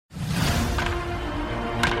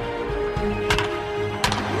Way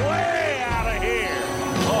out of here.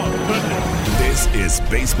 Oh, goodness. This is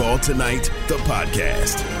Baseball Tonight, the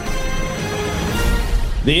podcast.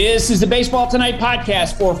 This is the Baseball Tonight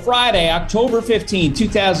podcast for Friday, October 15,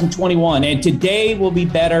 2021. And today will be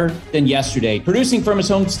better than yesterday. Producing from his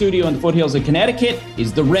home studio in the foothills of Connecticut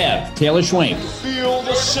is the Rev, Taylor Schwenk. Feel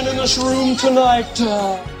the sin in this room tonight.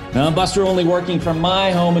 I'm Buster, only working from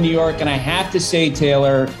my home in New York. And I have to say,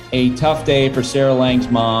 Taylor, a tough day for Sarah Lang's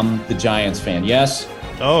mom, the Giants fan. Yes?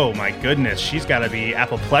 Oh, my goodness. She's got to be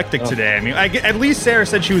apoplectic today. I mean, at least Sarah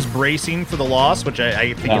said she was bracing for the loss, which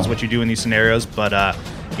I think is what you do in these scenarios. But,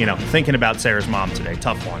 thinking about Sarah's mom today,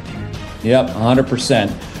 tough one. Yep,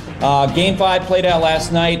 100%. Game 5 played out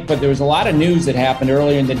last night, but there was a lot of news that happened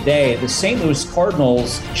earlier in the day. The St. Louis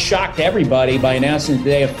Cardinals shocked everybody by announcing that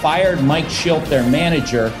they have fired Mike Shildt, their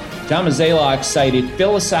manager. John Mozeliak cited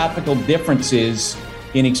philosophical differences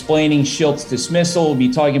in explaining Shilt's dismissal. We'll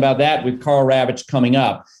be talking about that with Karl Ravech coming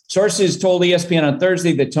up. Sources told ESPN on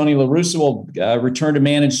Thursday that Tony La Russa will return to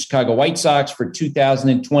manage Chicago White Sox for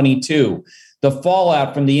 2022. The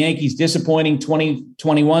fallout from the Yankees' disappointing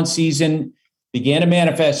 2021 season began to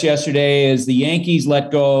manifest yesterday as the Yankees let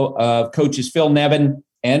go of coaches Phil Nevin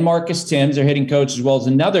and Marcus Timms, their hitting coach, as well as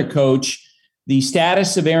another coach. The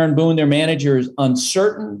status of Aaron Boone, their manager, is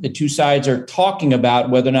uncertain. The two sides are talking about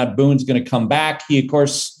whether or not Boone's going to come back. He, of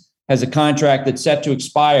course, has a contract that's set to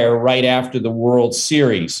expire right after the World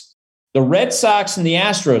Series. The Red Sox and the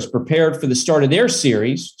Astros prepared for the start of their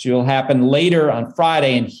series, which will happen later on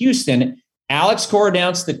Friday in Houston. Alex Cora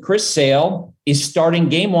announced that Chris Sale is starting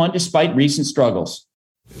Game 1 despite recent struggles.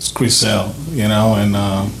 It's Chris Sale, and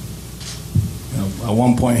at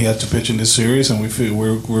one point he had to pitch in this series, and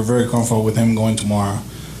we're very comfortable with him going tomorrow.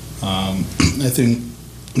 I think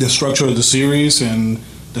the structure of the series and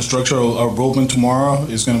the structure of our bullpen tomorrow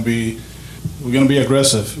is going to be, we're going to be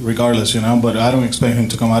aggressive regardless, but I don't expect him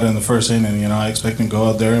to come out in the first inning. I expect him to go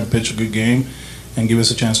out there and pitch a good game and give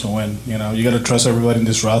us a chance to win. You got to trust everybody in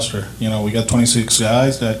this roster. We got 26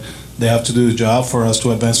 guys that they have to do the job for us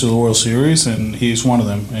to advance to the World Series, and he's one of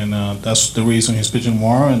them. And that's the reason he's pitching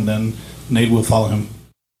tomorrow, and then Nate will follow him.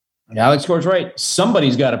 Alex Cora's right.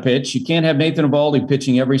 Somebody's got to pitch. You can't have Nathan Eovaldi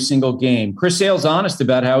pitching every single game. Chris Sale's honest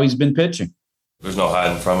about how he's been pitching. There's no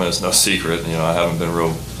hiding from it. It's no secret. I haven't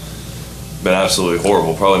been absolutely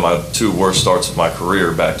horrible. Probably my two worst starts of my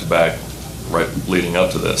career back-to-back right leading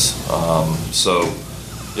up to this. I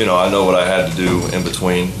know what I had to do in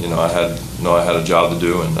between. I had a job to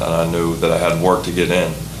do, and I knew that I had work to get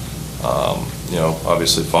in.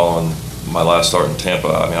 Obviously following my last start in Tampa,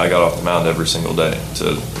 I got off the mound every single day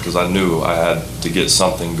because I knew I had to get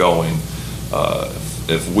something going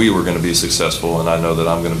if we were going to be successful, and I know that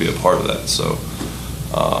I'm going to be a part of that. So,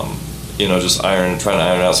 just trying to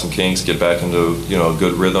iron out some kinks, get back into a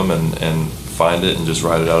good rhythm, and find it and just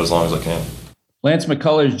ride it out as long as I can. Lance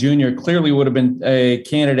McCullers Jr. clearly would have been a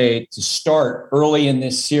candidate to start early in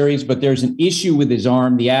this series, but there's an issue with his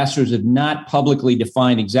arm. The Astros have not publicly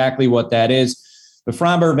defined exactly what that is. But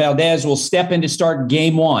Framber Valdez will step in to start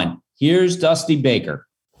Game 1. Here's Dusty Baker.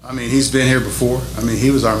 He's been here before. He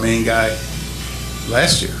was our main guy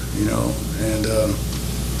last year, and,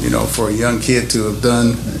 for a young kid to have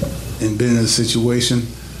done and been in a situation,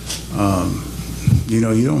 you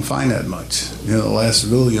don't find that much. The last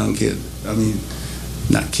real young kid,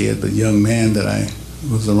 not kid, but young man that I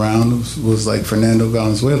was around was like Fernando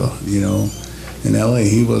Valenzuela, in LA.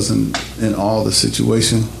 He wasn't in all the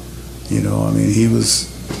situation, he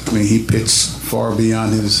pitched far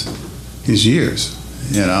beyond his years.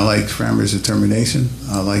 And I like Framber's determination.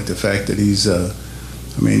 I like the fact that he's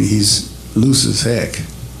loose as heck,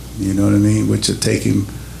 which will take him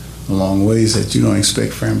a long ways that you don't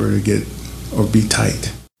expect Framber to get or be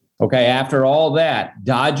tight. Okay, after all that,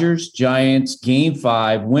 Dodgers, Giants, Game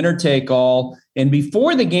 5, winner take all. And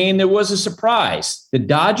before the game, there was a surprise. The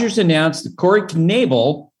Dodgers announced that Corey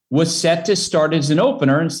Knebel was set to start as an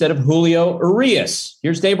opener instead of Julio Urias.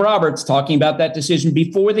 Here's Dave Roberts talking about that decision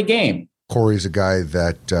before the game. Corey's a guy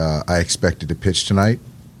that I expected to pitch tonight.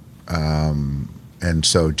 And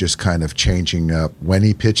so just kind of changing up when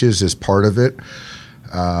he pitches is part of it.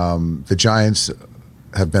 The Giants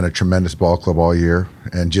have been a tremendous ball club all year.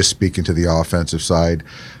 And just speaking to the offensive side,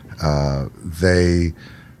 they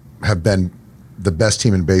have been the best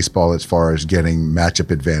team in baseball as far as getting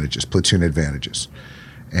matchup advantages, platoon advantages.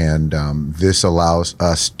 And this allows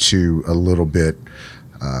us to a little bit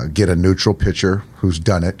get a neutral pitcher who's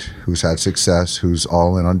done it, who's had success, who's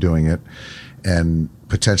all in on doing it, and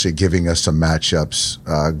potentially giving us some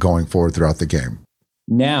matchups going forward throughout the game.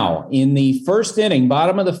 Now, in the first inning,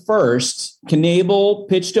 bottom of the first, Knebel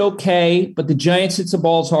pitched okay, but the Giants hit some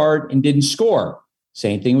balls hard and didn't score.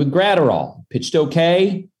 Same thing with Gratterall. Pitched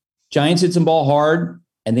okay, Giants hit some ball hard,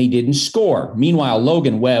 and they didn't score. Meanwhile,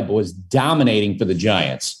 Logan Webb was dominating for the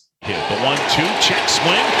Giants. Hit the 1-2, check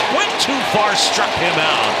swing, went too far, struck him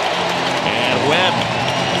out. And Webb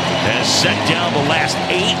has set down the last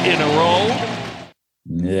 8 in a row.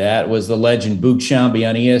 That was the legend Boog Sciambi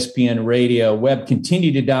on ESPN Radio. Webb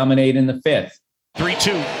continued to dominate in the fifth.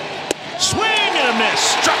 3-2. Swing and a miss.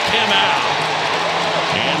 Struck him out.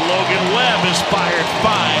 And Logan Webb has fired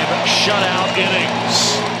 5 shutout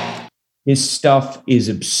innings. His stuff is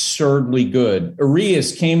absurdly good.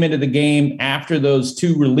 Arias came into the game after those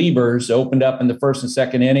 2 relievers opened up in the first and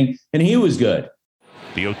second inning, and he was good.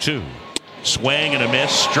 The 0-2. Swing and a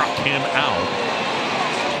miss. Struck him out.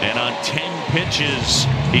 And on 10 pitches,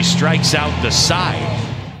 he strikes out the side.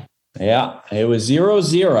 Yeah, it was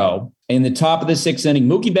 0-0 in the top of the 6th inning.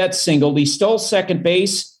 Mookie Betts singled. He stole second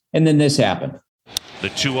base, and then this happened. The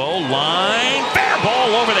 2-0 line. Fair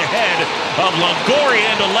ball over the head of Longoria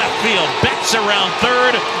into left field. Betts around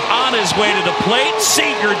third. On his way to the plate.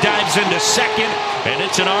 Seager dives into second, and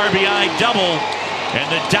it's an RBI double. And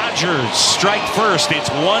the Dodgers strike first. It's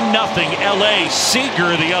 1-0 LA.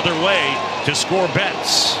 Seager the other way to score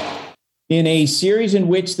Betts. In a series in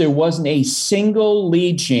which there wasn't a single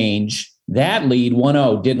lead change, that lead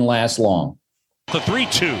 1-0 didn't last long. The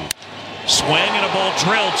 3-2. Swing and a ball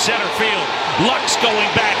drilled center field. Lux going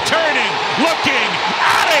back, turning, looking,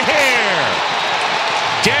 out of here.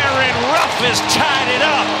 Darren Ruff has tied it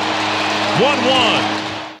up.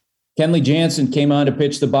 1-1. Kenley Jansen came on to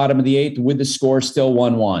pitch the bottom of the 8th with the score still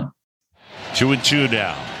 1-1. 2-2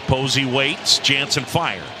 now. Posey waits. Jansen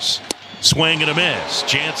fires. Swing and a miss.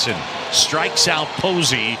 Jansen strikes out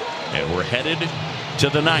Posey, and we're headed to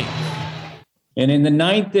the 9th. And in the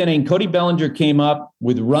 9th inning, Cody Bellinger came up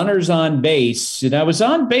with runners on base. And I was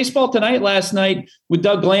on Baseball Tonight last night with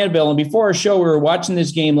Doug Glanville, and before our show, we were watching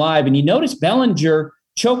this game live, and you notice Bellinger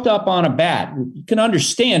choked up on a bat. You can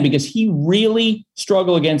understand because he really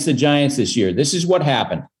struggled against the Giants this year. This is what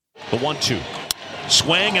happened. The 1-2.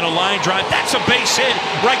 Swing and a line drive. That's a base hit.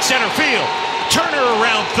 Right center field. Turner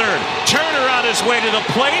around third. Turner on his way to the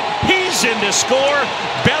plate. He's in to score.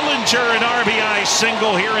 Bellinger an RBI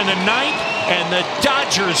single here in the 9th. And the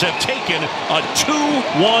Dodgers have taken a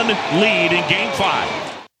 2-1 lead in Game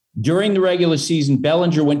 5. During the regular season,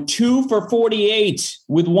 Bellinger went 2 for 48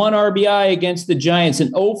 with 1 RBI against the Giants,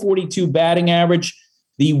 an .042 batting average,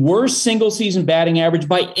 the worst single-season batting average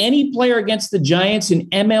by any player against the Giants in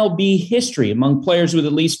MLB history among players with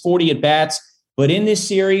at least 40 at-bats. But in this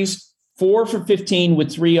series, 4 for 15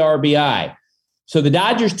 with 3 RBI. So the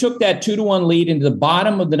Dodgers took that 2-1 lead into the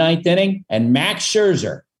bottom of the 9th inning, and Max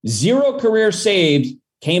Scherzer, 0 career saves,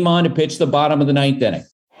 came on to pitch the bottom of the 9th inning.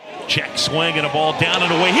 Check swing and a ball down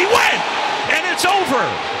and away. He went, and it's over.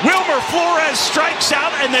 Wilmer Flores strikes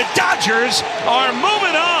out, and the Dodgers are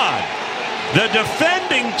moving on. The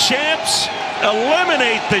defending champs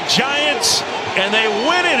eliminate the Giants, and they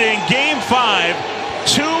win it in Game 5.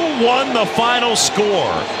 2-1 the final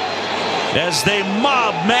score. As they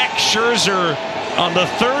mob Max Scherzer on the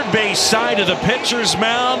third base side of the pitcher's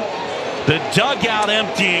mound, the dugout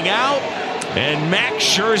emptying out. And Max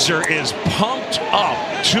Scherzer is pumped up.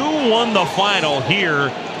 2-1 the final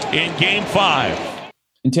here in Game 5.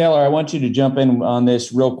 And Taylor, I want you to jump in on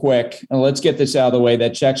this real quick. And let's get this out of the way.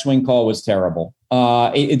 That check swing call was terrible.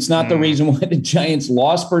 It's not the reason why the Giants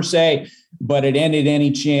lost per se, but it ended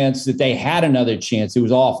any chance that they had another chance. It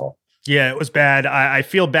was awful. Yeah, it was bad. I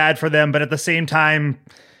feel bad for them, but at the same time,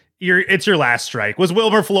 it's your last strike. Was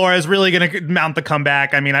Wilmer Flores really going to mount the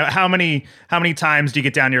comeback? I mean, how many times do you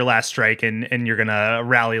get down to your last strike and you're going to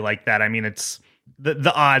rally like that? I mean, it's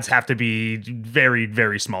the odds have to be very,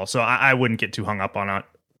 very small. So I wouldn't get too hung up on it.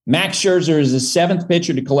 Max Scherzer is the 7th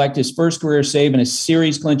pitcher to collect his first career save in a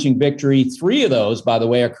series-clinching victory. 3 of those, by the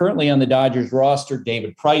way, are currently on the Dodgers roster.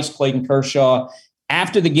 David Price, Clayton Kershaw.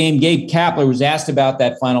 After the game, Gabe Kapler was asked about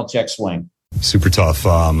that final check swing. Super tough.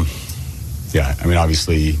 Yeah, I mean,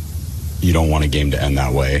 obviously, you don't want a game to end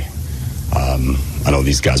that way. I know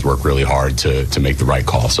these guys work really hard to make the right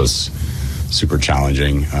call, so it's super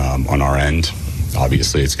challenging on our end.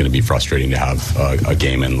 Obviously, it's going to be frustrating to have a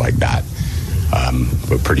game end like that.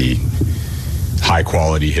 A pretty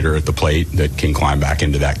high-quality hitter at the plate that can climb back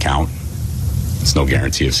into that count. It's no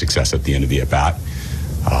guarantee of success at the end of the at-bat.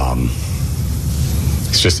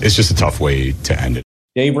 It's just a tough way to end it.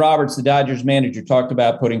 Dave Roberts, the Dodgers manager, talked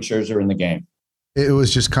about putting Scherzer in the game. It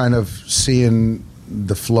was just kind of seeing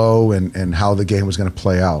the flow and how the game was going to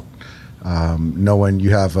play out. Knowing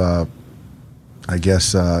you have a I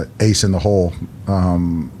guess, ace in the hole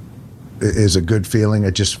is a good feeling.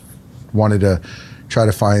 I just wanted to try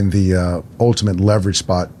to find the ultimate leverage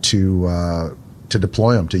spot to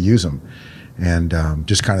deploy them, to use them. And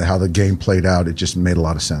just kind of how the game played out, it just made a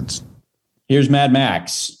lot of sense. Here's Mad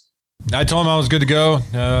Max. I told them I was good to go.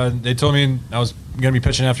 They told me I was going to be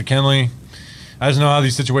pitching after Kenley. I just know how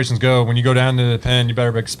these situations go. When you go down to the pen, you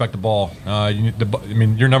better expect the ball.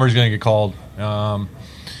 Your number's going to get called.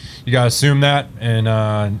 You got to assume that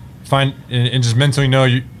and just mentally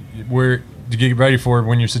know where to get ready for it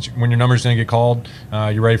when your number's going to get called.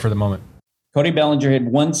 You're ready for the moment. Cody Bellinger hit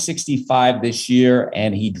 165 this year,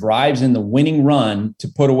 and he drives in the winning run to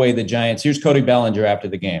put away the Giants. Here's Cody Bellinger after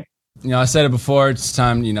the game. I said it before. It's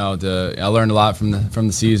time. I learned a lot from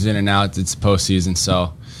the season, and now it's postseason.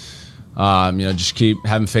 So, just keep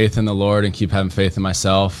having faith in the Lord and keep having faith in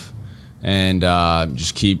myself, and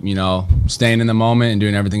just keep staying in the moment and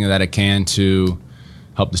doing everything that I can to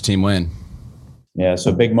help this team win. Yeah,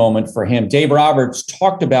 so big moment for him. Dave Roberts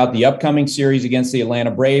talked about the upcoming series against the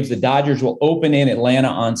Atlanta Braves. The Dodgers will open in Atlanta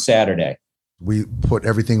on Saturday. We put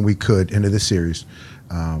everything we could into this series.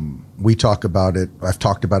 We talk about it. I've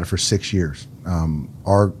talked about it for 6 years.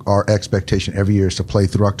 Our expectation every year is to play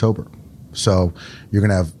through October. So you're going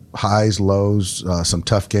to have highs, lows, some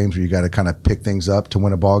tough games where you got to kind of pick things up to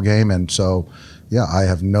win a ball game. And so, yeah, I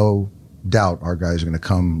have no doubt our guys are going to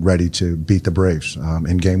come ready to beat the Braves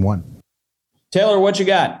in game one. Taylor, what you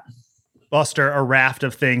got? Buster, a raft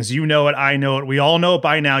of things. You know it, I know it. We all know it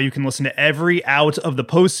by now. You can listen to every out of the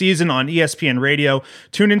postseason on ESPN Radio.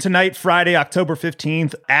 Tune in tonight, Friday, October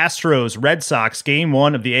 15th. Astros, Red Sox, Game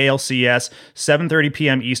 1 of the ALCS, 7:30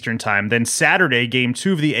 p.m. Eastern Time. Then Saturday, Game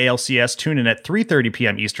 2 of the ALCS. Tune in at 3:30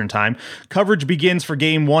 p.m. Eastern Time. Coverage begins for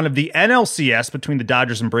Game 1 of the NLCS between the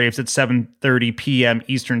Dodgers and Braves at 7:30 p.m.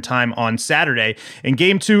 Eastern Time on Saturday. And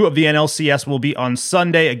Game 2 of the NLCS will be on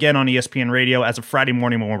Sunday, again on ESPN Radio as of Friday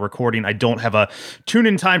morning when we're recording. I don't have a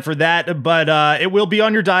tune-in time for that, but it will be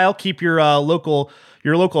on your dial. Keep your local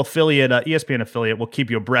affiliate, ESPN affiliate, will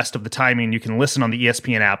keep you abreast of the timing. You can listen on the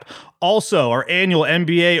ESPN app. Also, our annual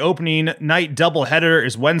NBA opening night doubleheader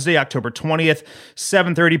is Wednesday, October 20th,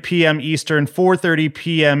 7:30 p.m. Eastern, 4:30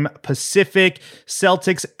 p.m. Pacific.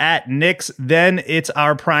 Celtics at Knicks. Then it's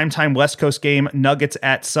our primetime West Coast game, Nuggets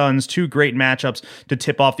at Suns. Two great matchups to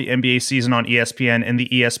tip off the NBA season on ESPN and the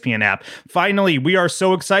ESPN app. Finally, we are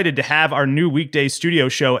so excited to have our new weekday studio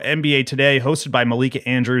show, NBA Today, hosted by Malika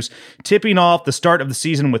Andrews, tipping off the start of the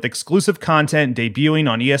season with exclusive content debuting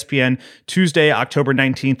on ESPN Tuesday, October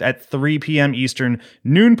 19th at 3 p.m. Eastern,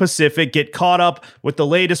 noon Pacific. Get caught up with the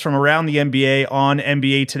latest from around the NBA on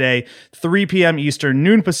NBA Today, 3 p.m. Eastern,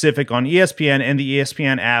 noon Pacific on ESPN and the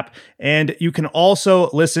ESPN app. And you can also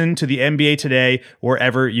listen to the NBA Today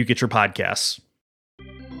wherever you get your podcasts.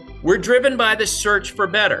 We're driven by the search for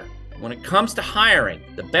better. When it comes to hiring,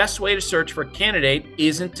 the best way to search for a candidate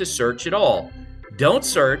isn't to search at all. Don't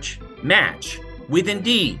search, match with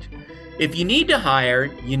Indeed. If you need to hire,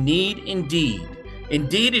 you need Indeed.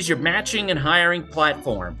 Indeed is your matching and hiring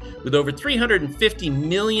platform with over 350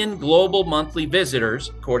 million global monthly visitors,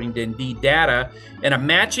 according to Indeed data, and a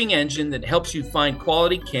matching engine that helps you find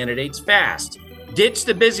quality candidates fast. Ditch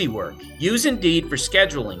the busy work. Use Indeed for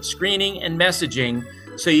scheduling, screening, and messaging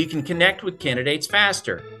so you can connect with candidates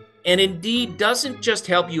faster. And Indeed doesn't just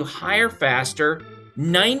help you hire faster.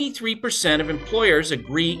 93% of employers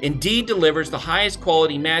agree Indeed delivers the highest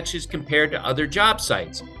quality matches compared to other job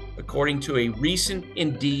sites, according to a recent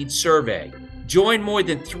Indeed survey. Join more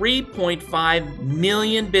than 3.5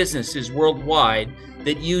 million businesses worldwide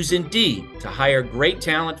that use Indeed to hire great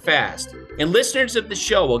talent fast. And listeners of the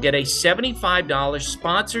show will get a $75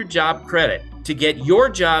 sponsored job credit to get your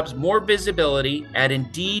jobs more visibility at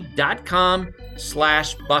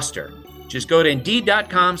Indeed.com/Buster. Just go to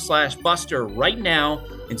Indeed.com/Buster right now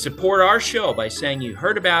and support our show by saying you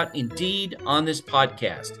heard about Indeed on this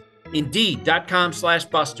podcast.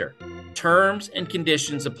 Indeed.com/Buster. Terms and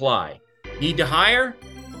conditions apply. Need to hire?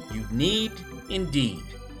 You need Indeed.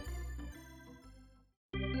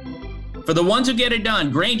 For the ones who get it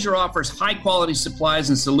done, Grainger offers high-quality supplies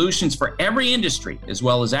and solutions for every industry, as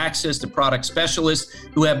well as access to product specialists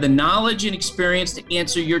who have the knowledge and experience to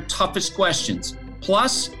answer your toughest questions.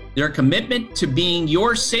 Plus, their commitment to being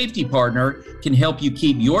your safety partner can help you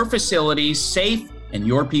keep your facilities safe and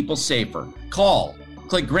your people safer. Call,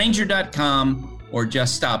 click Grainger.com, or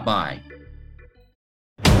just stop by.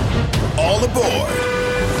 All aboard.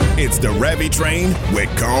 It's the Ravi Train with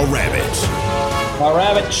Carl Ravitch. Carl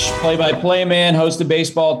Ravitch, play-by-play man, host of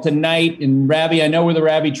Baseball Tonight. And Ravi, I know where the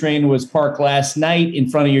Ravi Train was parked last night in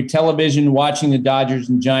front of your television watching the Dodgers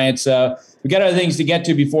and Giants. we got other things to get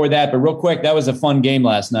to before that, but real quick, that was a fun game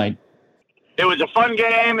last night. It was a fun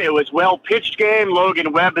game. It was well-pitched game.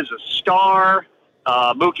 Logan Webb is a star.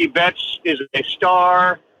 Mookie Betts is a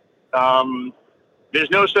star. There's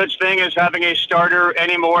no such thing as having a starter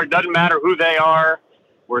anymore. It doesn't matter who they are.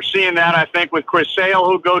 We're seeing that, I think, with Chris Sale,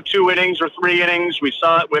 who'll go 2 innings or 3 innings. We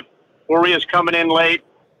saw it with Urias coming in late.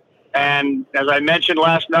 And as I mentioned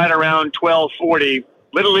last night around 12:40,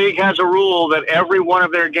 Little League has a rule that every one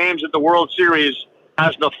of their games at the World Series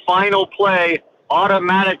has the final play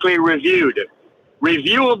automatically reviewed.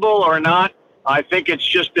 Reviewable or not, I think it's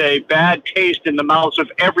just a bad taste in the mouths of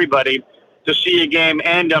everybody to see a game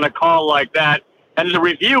end on a call like that. And the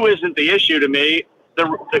review isn't the issue to me.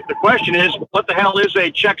 The question is, what the hell is a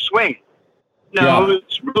check swing? No,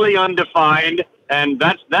 It's really undefined, and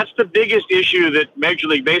that's the biggest issue that Major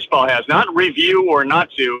League Baseball has. Not review or not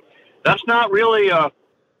to. That's not really a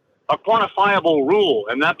quantifiable rule,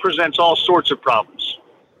 and that presents all sorts of problems.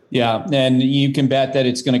 Yeah, and you can bet that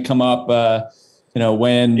it's going to come up,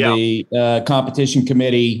 when the competition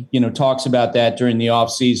committee, talks about that during the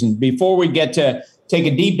offseason. Before we get to take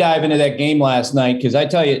a deep dive into that game last night, because I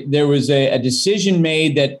tell you, there was a decision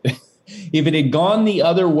made that if it had gone the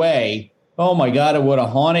other way, oh my God, it would have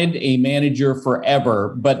haunted a manager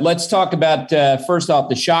forever. But let's talk about, first off,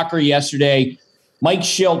 the shocker yesterday, Mike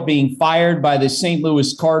Shildt being fired by the St.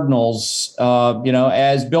 Louis Cardinals.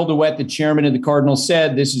 As Bill DeWitt, the chairman of the Cardinals,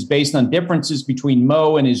 said, this is based on differences between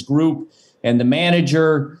Mo and his group and the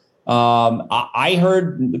manager. I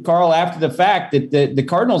heard, Carl, after the fact that the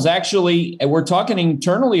Cardinals actually were talking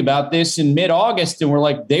internally about this in mid-August, and we're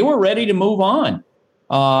like, they were ready to move on.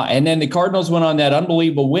 And then the Cardinals went on that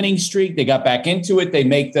unbelievable winning streak. They got back into it. They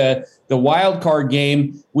make the wild card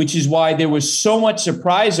game, which is why there was so much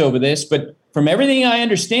surprise over this. But from everything I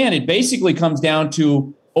understand, it basically comes down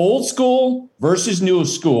to old school versus new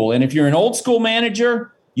school. And if you're an old school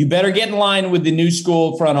manager, you better get in line with the new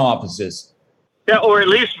school front offices. Yeah, or at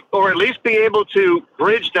least be able to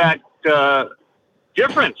bridge that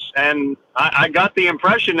difference. And I got the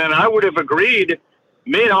impression, and I would have agreed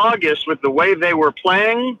mid-August with the way they were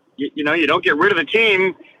playing. You don't get rid of the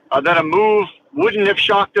team, that a move wouldn't have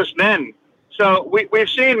shocked us then. So we've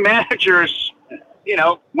seen managers,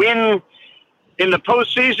 win in the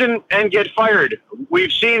postseason and get fired.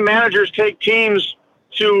 We've seen managers take teams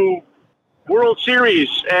to World Series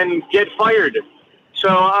and get fired. So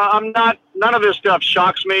none of this stuff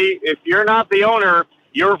shocks me. If you're not the owner,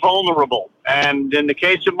 you're vulnerable. And in the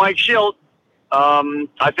case of Mike Shildt,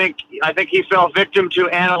 I think he fell victim to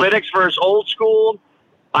analytics versus old school.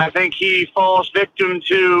 I think he falls victim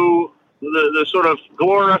to the sort of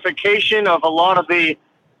glorification of a lot of the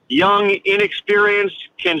young, inexperienced,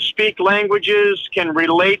 can speak languages, can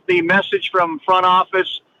relate the message from front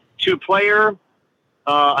office to player.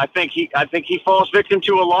 I think he falls victim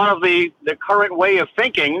to a lot of the current way of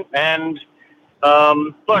thinking. And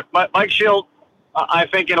look, Mike Shildt, I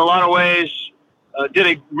think in a lot of ways did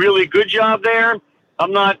a really good job there.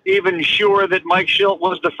 I'm not even sure that Mike Shildt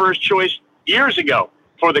was the first choice years ago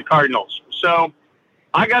for the Cardinals. So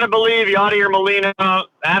I got to believe Yadier Molina,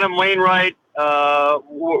 Adam Wainwright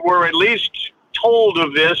were at least told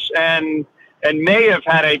of this and may have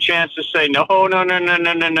had a chance to say no.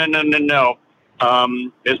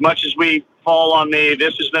 As much as we fall on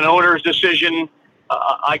this is an owner's decision,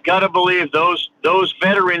 I gotta believe those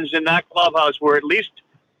veterans in that clubhouse were at least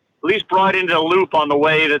brought into the loop on the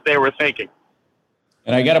way that they were thinking.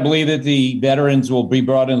 And I got to believe that the veterans will be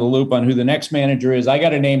brought in the loop on who the next manager is. I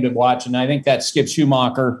got a name to watch, and I think that's Skip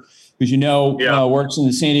Schumacher, who's works in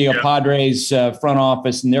the San Diego Padres front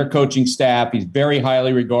office and their coaching staff. He's very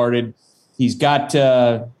highly regarded. He's got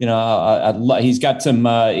he's got some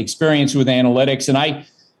experience with analytics. And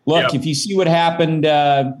if you see what happened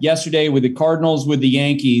yesterday with the Cardinals with the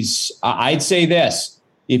Yankees, I'd say this: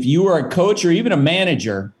 if you are a coach or even a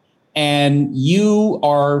manager, and you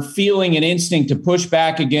are feeling an instinct to push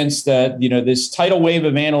back against this tidal wave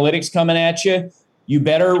of analytics coming at you, you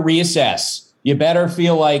better reassess. You better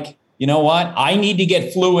feel like, you know what, I need to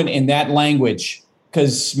get fluent in that language,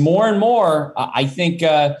 because more and more, I think,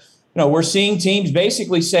 we're seeing teams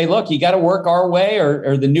basically say, look, you got to work our way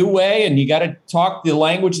or the new way, and you got to talk the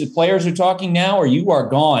language that players are talking now, or you are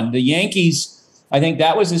gone. The Yankees, I think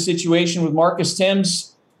that was the situation with Marcus Thames.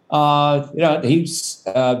 He's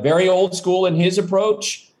very old school in his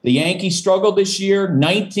approach. The Yankees struggled this year,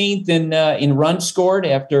 19th in runs scored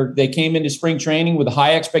after they came into spring training with a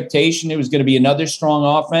high expectation. It was going to be another strong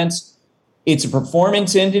offense. It's a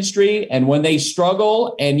performance industry, and when they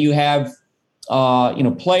struggle and you have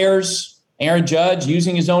players, Aaron Judge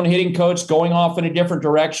using his own hitting coach, going off in a different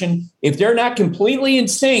direction, if they're not completely in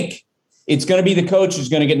sync, it's going to be the coach who's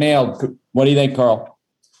going to get nailed. What do you think, Carl?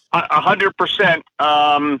 100%.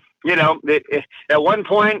 At one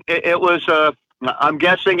point it was I'm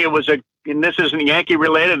guessing it was and this isn't Yankee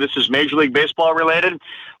related, this is Major League Baseball related.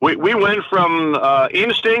 We went from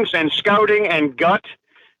instincts and scouting and gut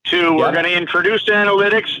to we're going to introduce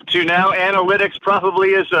analytics to now analytics probably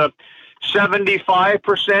is a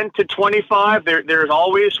 75% to 25. There's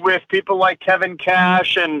always with people like Kevin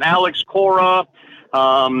Cash and Alex Cora,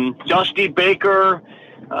 Dusty Baker,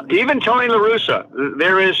 even Tony La Russa.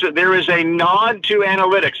 There is a nod to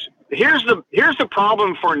analytics. Here's the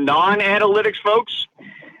problem for non-analytics folks.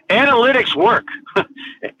 Analytics work.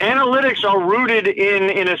 Analytics are rooted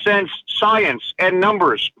in a sense, science and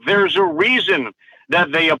numbers. There's a reason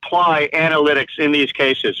that they apply analytics in these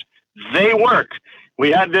cases. They work.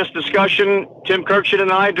 We had this discussion, Tim Kirkshire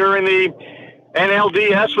and I, during the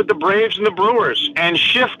NLDS with the Braves and the Brewers, and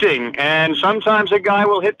shifting, and sometimes a guy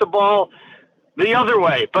will hit the ball the other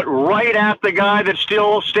way, but right at the guy that's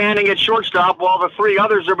still standing at shortstop while the three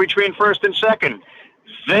others are between first and second.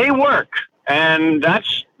 They work, and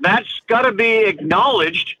that's got to be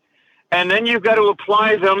acknowledged, and then you've got to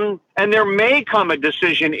apply them, and there may come a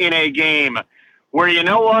decision in a game where, you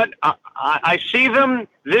know what, I see them.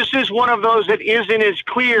 This is one of those that isn't as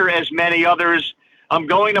clear as many others. I'm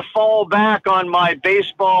going to fall back on my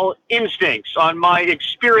baseball instincts, on my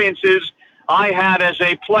experiences I had as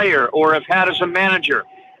a player or have had as a manager.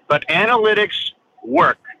 But analytics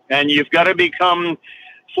work, and you've got to become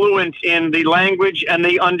fluent in the language and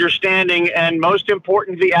the understanding, and most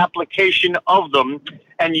important, the application of them.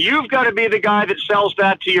 And you've got to be the guy that sells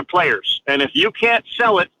that to your players. And if you can't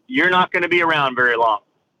sell it, you're not going to be around very long.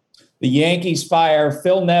 The Yankees fire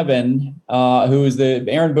Phil Nevin, who is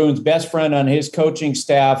Aaron Boone's best friend on his coaching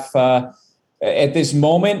staff. At this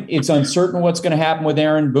moment, it's uncertain what's going to happen with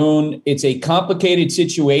Aaron Boone. It's a complicated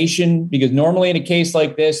situation because normally in a case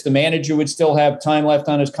like this, the manager would still have time left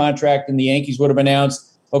on his contract and the Yankees would have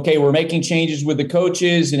announced, okay, we're making changes with the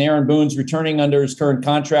coaches and Aaron Boone's returning under his current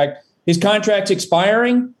contract. His contract's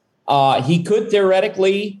expiring. He could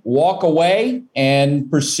theoretically walk away and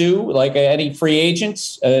pursue, like any free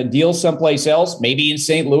agents, deal someplace else, maybe in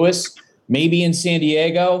St. Louis, maybe in San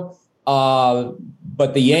Diego.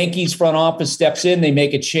 But the Yankees front office steps in, they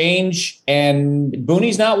make a change, and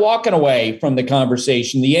Booney's not walking away from the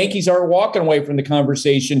conversation. The Yankees aren't walking away from the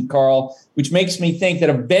conversation, Carl, which makes me think that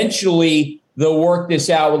eventually they'll work this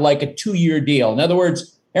out with like a 2-year deal. In other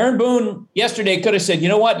words, Aaron Boone yesterday could have said, you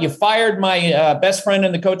know what, you fired my best friend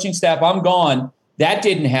in the coaching staff, I'm gone. That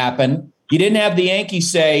didn't happen. You didn't have the Yankees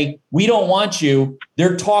say, we don't want you.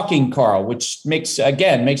 They're talking, Carl, which makes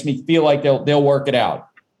me feel like they'll work it out.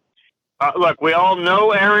 Look, we all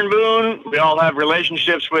know Aaron Boone. We all have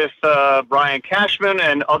relationships with Brian Cashman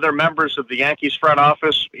and other members of the Yankees front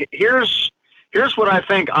office. Here's what I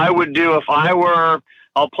think I would do if I were,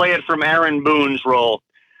 I'll play it from Aaron Boone's role.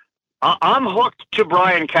 I'm hooked to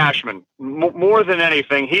Brian Cashman more than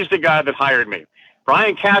anything. He's the guy that hired me.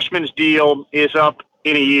 Brian Cashman's deal is up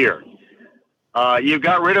in a year. You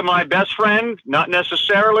got rid of my best friend, not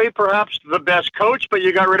necessarily perhaps the best coach, but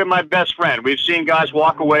you got rid of my best friend. We've seen guys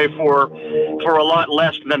walk away for a lot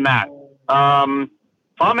less than that. If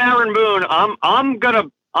I'm Aaron Boone, I'm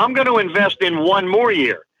gonna invest in one more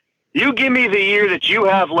year. You give me the year that you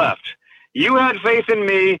have left. You had faith in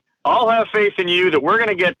me. I'll have faith in you that we're going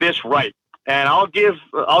to get this right. And I'll give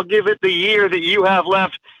it the year that you have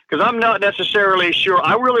left, because I'm not necessarily sure.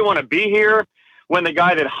 I really want to be here when the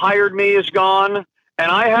guy that hired me is gone.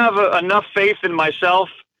 And I have enough faith in myself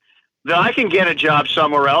that I can get a job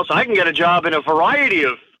somewhere else. I can get a job in a variety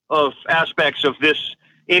of aspects of this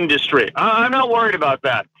industry. I'm not worried about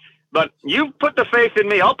that. But you put the faith in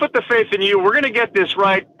me. I'll put the faith in you. We're going to get this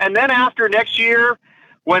right. And then after next year,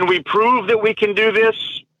 when we prove that we can do this,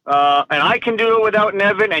 and I can do it without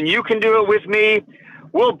Nevin, and you can do it with me,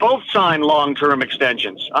 we'll both sign long-term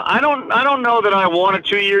extensions. I don't know that I want a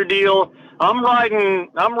 2-year deal. I'm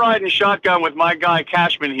riding shotgun with my guy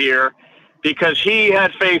Cashman here because he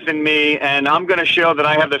had faith in me, and I'm going to show that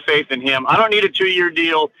I have the faith in him. I don't need a 2-year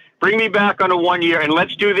deal. Bring me back on a 1 year, and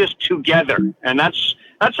let's do this together. And that's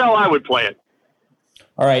how I would play it.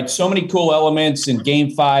 All right, so many cool elements in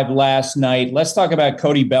Game 5 last night. Let's talk about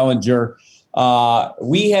Cody Bellinger.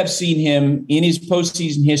 We have seen him in his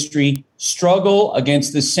postseason history struggle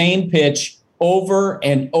against the same pitch over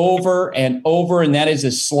and over and over, and that is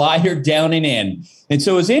a slider down and in. And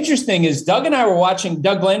so what's interesting is Doug Glenville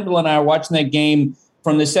and I were watching that game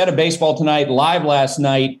from the set of Baseball Tonight live last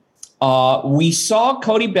night. We saw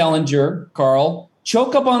Cody Bellinger, Carl,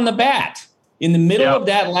 choke up on the bat in the middle of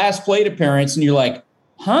that last plate appearance, and you're like,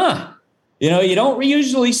 You don't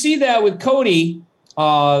usually see that with Cody.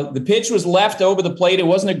 The pitch was left over the plate. It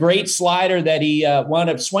wasn't a great slider that he wound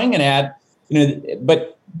up swinging at.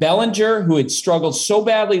 But Bellinger, who had struggled so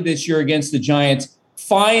badly this year against the Giants,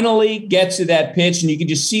 finally gets to that pitch, and you can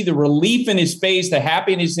just see the relief in his face, the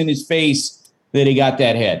happiness in his face that he got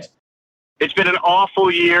that hit. It's been an awful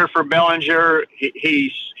year for Bellinger.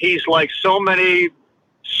 He's like so many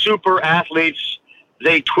super athletes.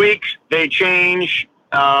 They tweak, they change,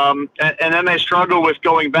 and then they struggle with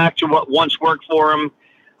going back to what once worked for him.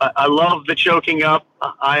 I love the choking up.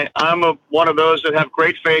 I'm one of those that have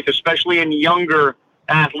great faith, especially in younger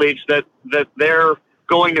athletes, that they're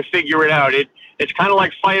going to figure it out. It's kind of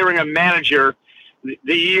like firing a manager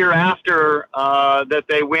the year after that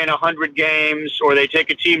they win 100 games or they take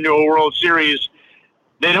a team to a World Series.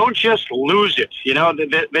 They don't just lose it.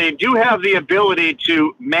 They do have the ability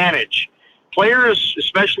to manage. Players,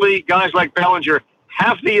 especially guys like Bellinger,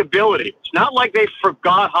 have the ability. It's not like they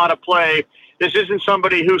forgot how to play. This isn't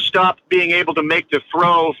somebody who stopped being able to make the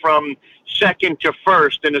throw from second to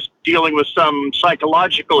first and is dealing with some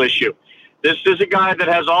psychological issue. This is a guy that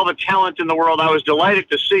has all the talent in the world. I was delighted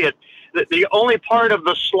to see it. The only part of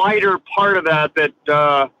the slider part of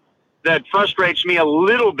that frustrates me a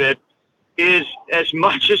little bit is, as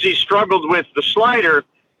much as he struggled with the slider,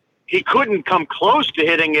 he couldn't come close to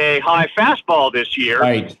hitting a high fastball this year.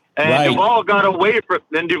 Right. And Duvall got away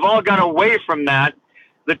from that.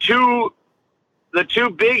 The two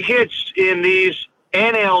big hits in these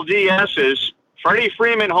NLDSs, Freddie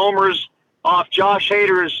Freeman homers off Josh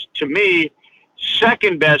Hader's, to me,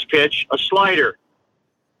 second best pitch, a slider.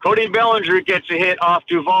 Cody Bellinger gets a hit off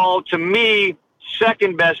Duvall, to me,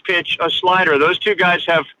 second best pitch, a slider. Those two guys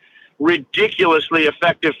have ridiculously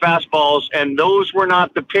effective fastballs, and those were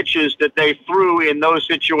not the pitches that they threw in those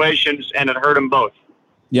situations, and it hurt them both.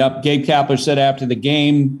 Yep, Gabe Kapler said after the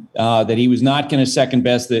game that he was not going to second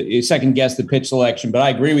guess the pitch selection, but I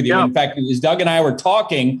agree with you. Yep. In fact, as Doug and I were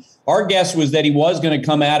talking, our guess was that he was going to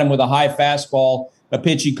come at him with a high fastball, a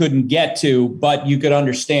pitch he couldn't get to, but you could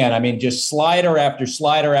understand. I mean, just slider after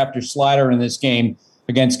slider after slider in this game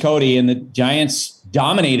against Cody, and the Giants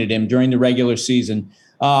dominated him during the regular season.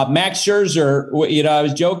 Max Scherzer, I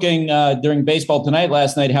was joking during Baseball Tonight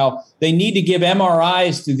last night how they need to give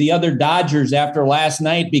MRIs to the other Dodgers after last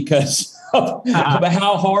night because of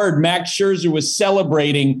how hard Max Scherzer was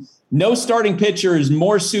celebrating. No starting pitcher is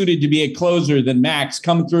more suited to be a closer than Max,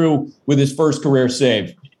 come through with his first career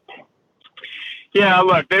save. Yeah,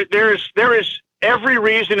 look, there is every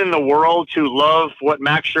reason in the world to love what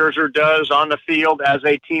Max Scherzer does on the field as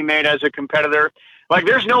a teammate, as a competitor. Like,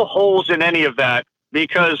 there's no holes in any of that.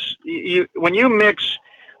 Because when you mix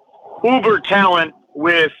uber talent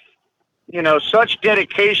with, such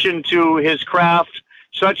dedication to his craft,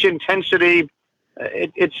 such intensity,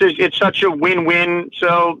 it's such a win-win.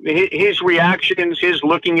 So his reactions, his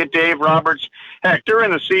looking at Dave Roberts, heck,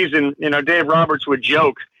 during the season, Dave Roberts would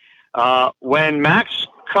joke when Max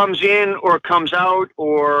comes in or comes out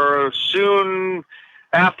or soon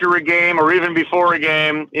after a game or even before a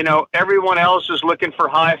game, everyone else is looking for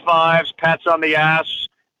high fives, pats on the ass.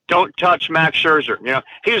 Don't touch Max Scherzer.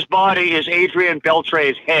 His body is Adrian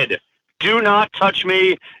Beltre's head. Do not touch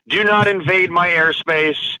me. Do not invade my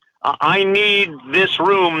airspace. I need this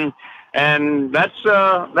room, and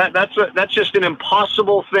that's just an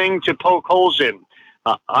impossible thing to poke holes in.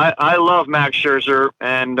 I love Max Scherzer,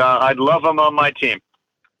 and I'd love him on my team.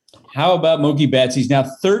 How about Mookie Betts? He's now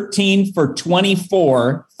 13 for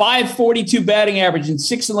 24, 542 batting average in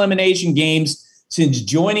 6 elimination games since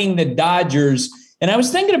joining the Dodgers. And I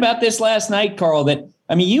was thinking about this last night, Carl, that,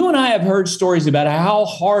 you and I have heard stories about how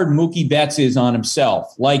hard Mookie Betts is on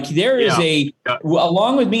himself. Like there is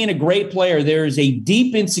along with being a great player, there is a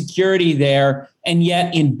deep insecurity there. And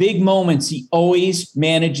yet in big moments, he always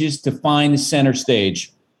manages to find the center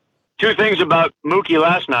stage. Two things about Mookie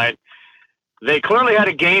last night. They clearly had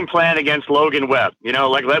a game plan against Logan Webb.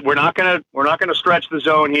 We're not gonna stretch the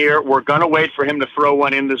zone here. We're gonna wait for him to throw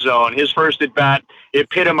one in the zone. His first at bat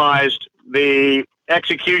epitomized the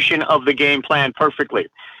execution of the game plan perfectly.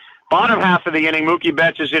 Bottom half of the inning, Mookie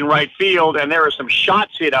Betts is in right field, and there are some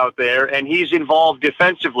shots hit out there, and he's involved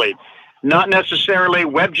defensively. Not necessarily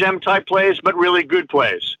Web Gem type plays, but really good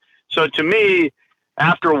plays. So to me,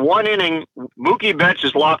 after one inning, Mookie Betts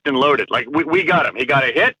is locked and loaded. Like we got him. He got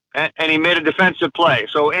a hit and he made a defensive play.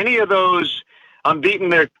 So any of those, I'm beating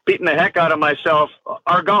the heck out of myself,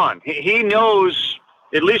 are gone. He knows,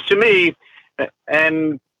 at least to me,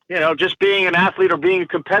 and just being an athlete or being a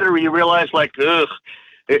competitor, you realize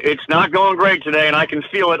it's not going great today, and I can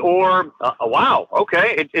feel it. Or wow,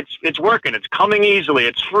 okay, it's working. It's coming easily.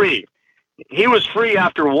 It's free. he was free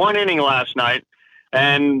after one inning last night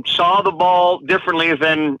and saw the ball differently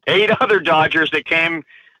than 8 other Dodgers that came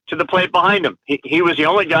to the plate behind him. He was the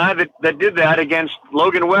only guy that did that against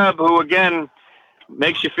Logan Webb, who, again,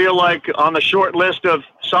 makes you feel like on the short list of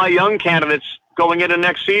Cy Young candidates going into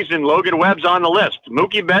next season, Logan Webb's on the list.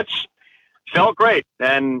 Mookie Betts felt great,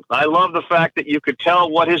 and I love the fact that you could tell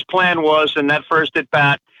what his plan was in that first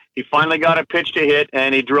at-bat. He finally got a pitch to hit,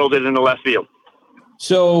 and he drilled it into left field.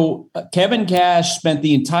 So Kevin Cash spent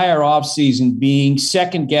the entire offseason being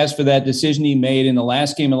second-guessed for that decision he made in the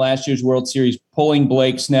last game of last year's World Series, pulling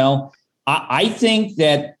Blake Snell. I think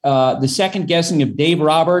that the second-guessing of Dave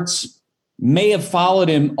Roberts may have followed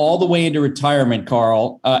him all the way into retirement,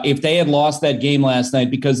 Carl, if they had lost that game last night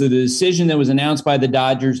because of the decision that was announced by the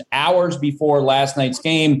Dodgers hours before last night's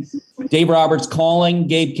game. Dave Roberts calling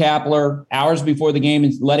Gabe Kapler hours before the game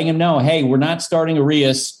and letting him know, hey, we're not starting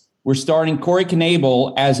Arias. We're starting Corey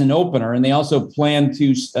Knebel as an opener, and they also plan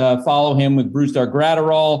to follow him with Brusdar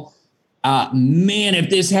Graterol. Man, if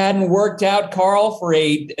this hadn't worked out, Carl, for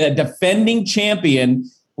a defending champion,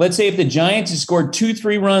 let's say if the Giants had scored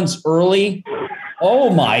 2-3 runs early,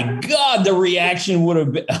 oh my God, the reaction would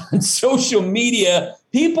have been on social media.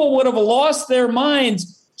 People would have lost their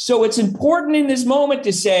minds. So it's important in this moment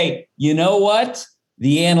to say, you know what?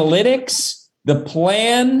 The analytics, the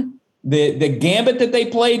plan, the gambit that they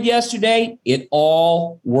played yesterday, it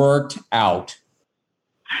all worked out.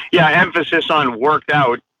 Yeah, emphasis on worked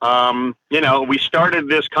out. We started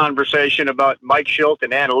this conversation about Mike Shildt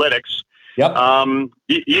and analytics. Yep.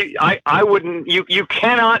 You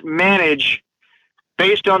cannot manage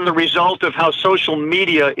based on the result of how social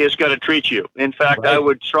media is going to treat you. In fact, right. I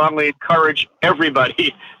would strongly encourage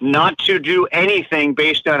everybody not to do anything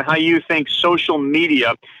based on how you think social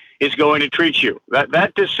media is going to treat you.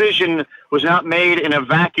 That decision was not made in a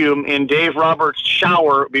vacuum in Dave Roberts'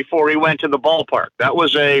 shower before he went to the ballpark. That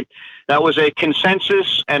was a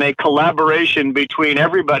consensus and a collaboration between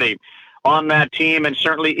everybody on that team and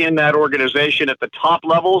certainly in that organization at the top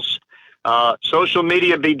levels. Social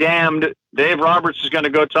media be damned. Dave Roberts is going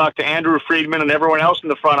to go talk to Andrew Friedman and everyone else in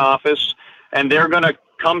the front office, and they're going to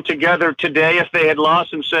come together today if they had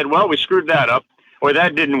lost and said, well, we screwed that up or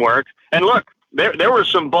that didn't work. And look, there were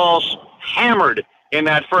some balls hammered in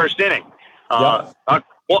that first inning. One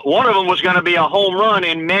of them was going to be a home run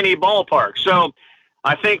in many ballparks. So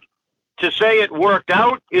I think to say it worked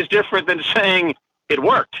out is different than saying it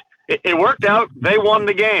worked. It worked out. They won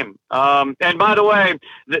the game. And by the way,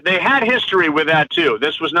 they had history with that too.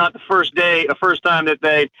 This was not the first time that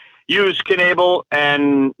they used Knebel,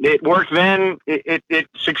 and it worked then. It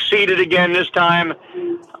succeeded again this time.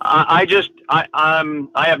 I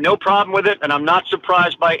have no problem with it, and I'm not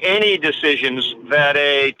surprised by any decisions that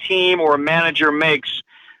a team or a manager makes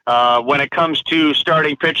when it comes to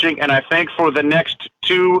starting pitching. And I think for the next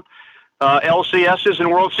 2 LCSs and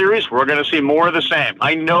World Series, we're going to see more of the same.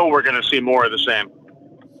 I know we're going to see more of the same.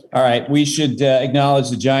 All right, we should acknowledge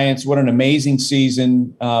the Giants. What an amazing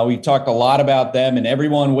season. We've talked a lot about them, and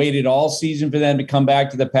everyone waited all season for them to come back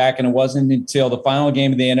to the pack, and it wasn't until the final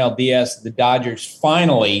game of the NLDS the Dodgers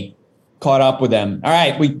finally caught up with them. All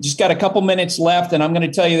right, we just got a couple minutes left, and I'm going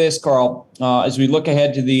to tell you this, Carl. As we look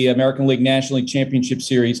ahead to the American League National League Championship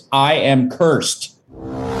Series, I am cursed.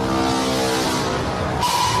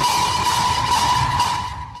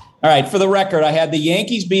 All right, for the record, I had the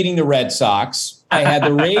Yankees beating the Red Sox. I had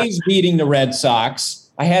the Rays beating the Red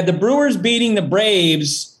Sox. I had the Brewers beating the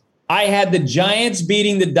Braves. I had the Giants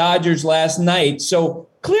beating the Dodgers last night. So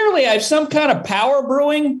clearly I have some kind of power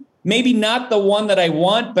brewing, maybe not the one that I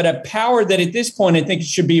want, but a power that at this point I think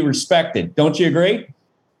should be respected. Don't you agree?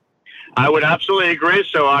 I would absolutely agree.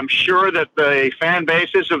 So I'm sure that the fan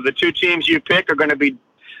bases of the 2 teams you pick are going to be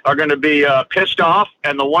pissed off,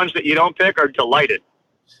 and the ones that you don't pick are delighted.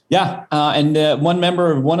 Yeah, and one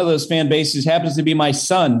member of one of those fan bases happens to be my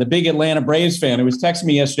son, the big Atlanta Braves fan, who was texting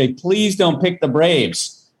me yesterday, please don't pick the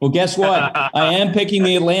Braves. Well, guess what? I am picking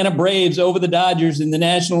the Atlanta Braves over the Dodgers in the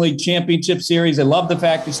National League Championship Series. I love the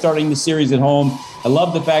fact they're starting the series at home. I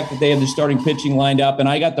love the fact that they have the starting pitching lined up. And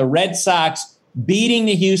I got the Red Sox beating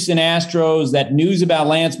the Houston Astros. That news about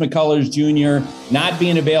Lance McCullers Jr. not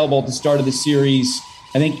being available at the start of the series,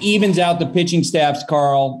 I think evens out the pitching staffs,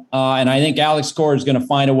 Carl, and I think Alex Cora is going to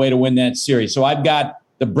find a way to win that series. So I've got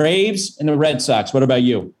the Braves and the Red Sox. What about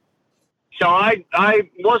you? So I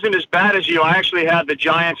wasn't as bad as you. I actually had the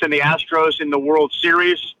Giants and the Astros in the World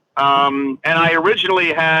Series, and I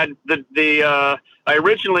originally had the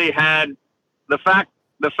fact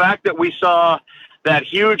that we saw that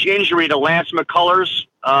huge injury to Lance McCullers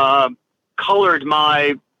colored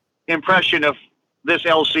my impression of this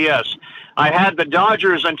LCS. I had the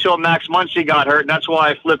Dodgers until Max Muncy got hurt, and that's why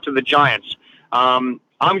I flipped to the Giants. I'm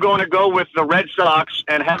going to go with the Red Sox,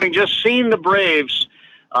 and having just seen the Braves,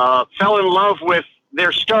 fell in love with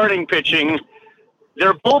their starting pitching.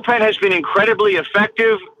 Their bullpen has been incredibly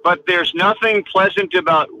effective, but there's nothing pleasant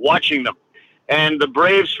about watching them. And the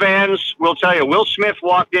Braves fans will tell you, Will Smith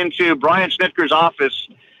walked into Brian Snitker's office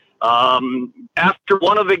after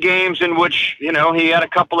one of the games in which, he had a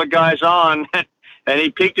couple of guys on, and he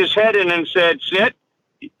peeked his head in and said, "Snit,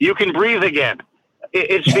 you can breathe again."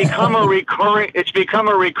 It's become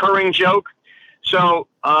a recurring joke. So,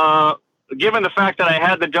 given the fact that I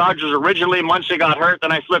had the Dodgers originally, Muncy got hurt,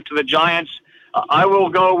 then I flipped to the Giants. I will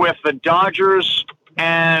go with the Dodgers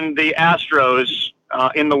and the Astros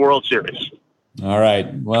in the World Series. All right.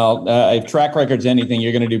 Well, if track record's anything,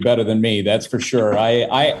 you're going to do better than me. That's for sure.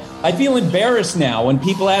 I feel embarrassed now when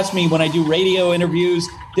people ask me when I do radio interviews,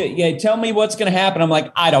 tell me what's going to happen. I'm like,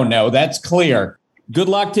 I don't know. That's clear. Good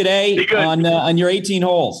luck today on your 18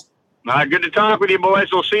 holes. Good to talk with you, boys.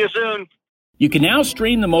 We'll see you soon. You can now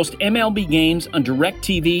stream the most MLB games on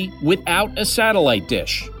DirecTV without a satellite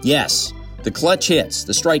dish. Yes, the clutch hits,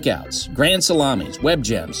 the strikeouts, grand salamis, web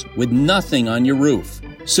gems, with nothing on your roof.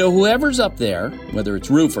 So whoever's up there, whether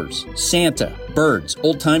it's roofers, Santa, birds,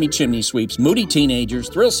 old-timey chimney sweeps, moody teenagers,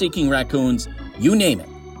 thrill-seeking raccoons, you name it,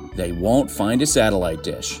 they won't find a satellite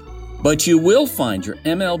dish. But you will find your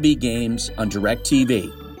MLB games on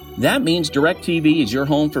DirecTV. That means DirecTV is your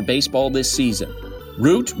home for baseball this season.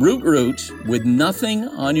 Root with nothing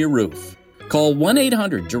on your roof. Call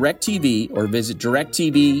 1-800-DirecTV or visit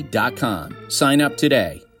directtv.com. Sign up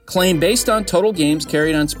today. Claim based on total games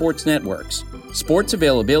carried on sports networks. Sports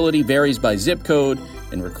availability varies by zip code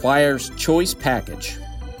and requires choice package.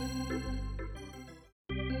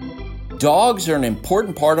 Dogs are an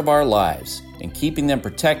important part of our lives, and keeping them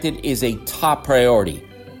protected is a top priority,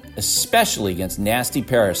 especially against nasty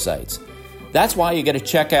parasites. That's why you got to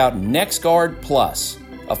check out NexGard Plus,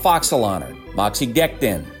 Afoxolaner,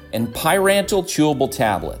 Moxidectin, and Pyrantel chewable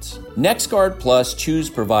tablets. NexGard Plus chews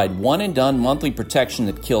provide one-and-done monthly protection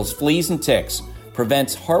that kills fleas and ticks,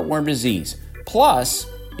 prevents heartworm disease. Plus,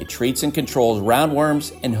 it treats and controls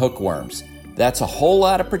roundworms and hookworms. That's a whole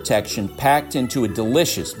lot of protection packed into a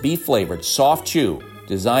delicious beef-flavored soft chew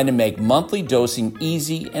designed to make monthly dosing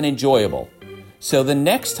easy and enjoyable. So the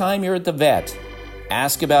next time you're at the vet,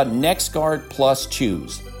 ask about NexGard Plus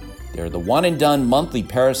chews. They're the one-and-done monthly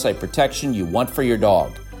parasite protection you want for your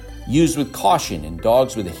dog. Used with caution in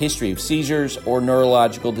dogs with a history of seizures or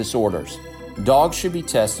neurological disorders. Dogs should be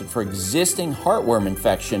tested for existing heartworm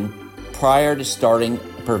infection prior to starting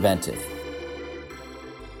a preventive.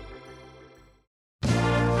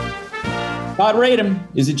 Todd Radom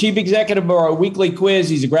is the chief executive of our weekly quiz.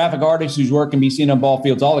 He's a graphic artist whose work can be seen on ball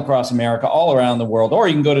fields all across America, all around the world. Or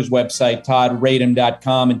you can go to his website,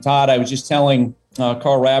 toddradom.com. And Todd, I was just telling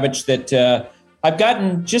Carl Ravitch that I've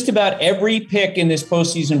gotten just about every pick in this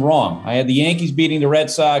postseason wrong. I had the Yankees beating the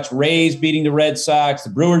Red Sox, Rays beating the Red Sox, the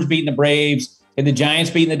Brewers beating the Braves, and the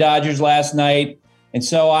Giants beating the Dodgers last night. And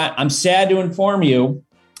so I'm sad to inform you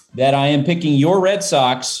that I am picking your Red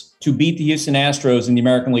Sox to beat the Houston Astros in the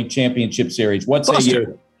American League Championship Series. What say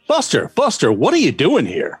you? Buster, what are you doing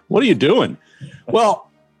here? What are you doing?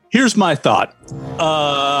 Well, here's my thought.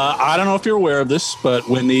 I don't know if you're aware of this, but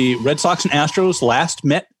when the Red Sox and Astros last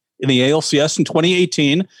met in the ALCS in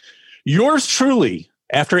 2018, yours truly,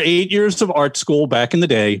 after 8 years of art school back in the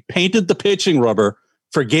day, painted the pitching rubber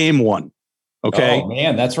for Game 1. Okay? Oh,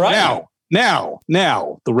 man, that's right.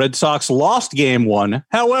 Now, the Red Sox lost Game 1.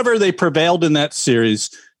 However, they prevailed in that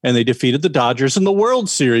series, and they defeated the Dodgers in the World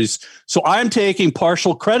Series. So I'm taking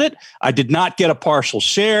partial credit. I did not get a partial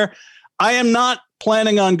share. I am not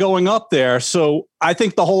planning on going up there. So I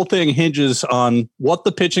think the whole thing hinges on what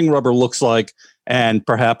the pitching rubber looks like and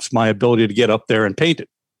perhaps my ability to get up there and paint it.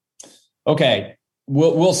 Okay.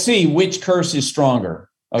 We'll see which curse is stronger.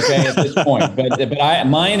 Okay. At this point, but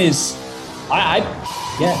mine is, I've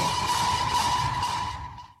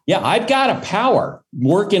got a power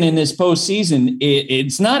working in this postseason.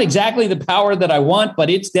 It's not exactly the power that I want, but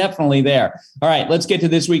it's definitely there. All right, let's get to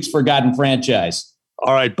this week's Forgotten Franchise.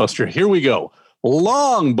 All right, Buster, here we go.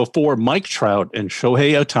 Long before Mike Trout and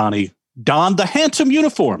Shohei Ohtani donned the handsome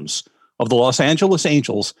uniforms of the Los Angeles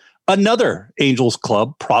Angels, another Angels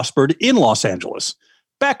club prospered in Los Angeles,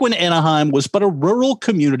 back when Anaheim was but a rural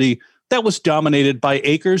community that was dominated by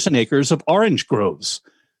acres and acres of orange groves.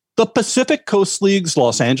 The Pacific Coast League's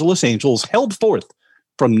Los Angeles Angels held forth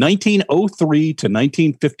from 1903 to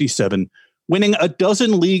 1957, winning a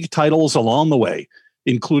dozen league titles along the way,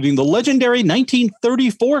 including the legendary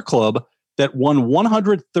 1934 club that won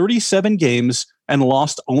 137 games and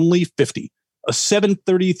lost only 50, a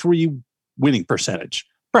 .733 winning percentage,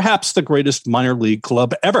 perhaps the greatest minor league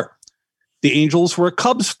club ever. The Angels were a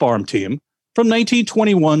Cubs farm team from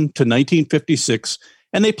 1921 to 1956,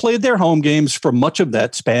 and they played their home games for much of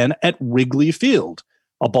that span at Wrigley Field,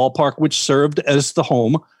 a ballpark which served as the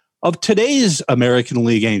home of today's American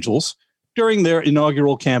League Angels during their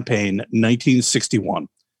inaugural campaign, 1961.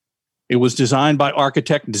 It was designed by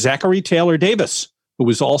architect Zachary Taylor Davis, who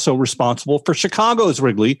was also responsible for Chicago's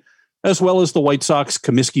Wrigley, as well as the White Sox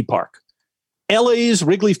Comiskey Park. LA's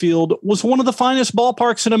Wrigley Field was one of the finest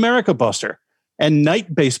ballparks in America, Buster, and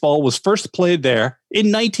night baseball was first played there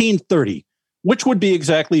in 1930, which would be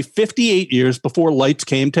exactly 58 years before lights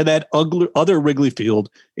came to that other Wrigley Field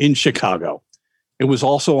in Chicago. It was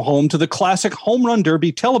also home to the classic Home Run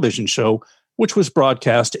Derby television show, which was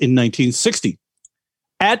broadcast in 1960.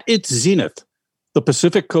 At its zenith, the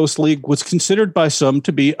Pacific Coast League was considered by some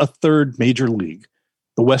to be a third major league.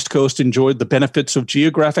 The West Coast enjoyed the benefits of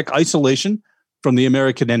geographic isolation from the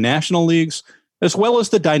American and National Leagues, as well as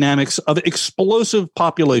the dynamics of explosive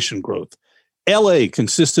population growth. LA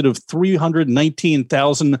consisted of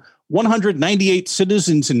 319,198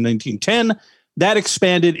 citizens in 1910. That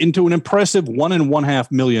expanded into an impressive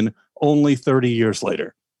 1.5 million only 30 years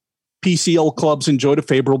later. PCL clubs enjoyed a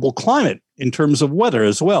favorable climate in terms of weather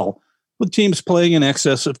as well, with teams playing in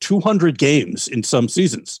excess of 200 games in some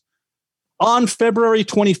seasons. On February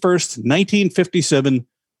 21st, 1957,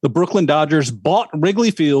 the Brooklyn Dodgers bought Wrigley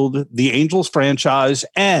Field, the Angels franchise,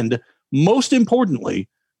 and, most importantly,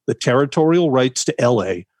 the territorial rights to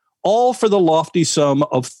LA, all for the lofty sum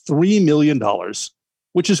of $3 million,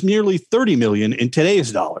 which is merely $30 million in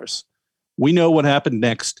today's dollars. We know what happened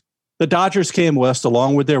next. The Dodgers came west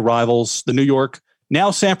along with their rivals, the New York, now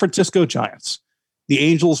San Francisco Giants. The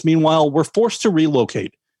Angels, meanwhile, were forced to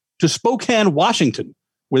relocate to Spokane, Washington,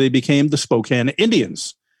 where they became the Spokane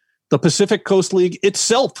Indians. The Pacific Coast League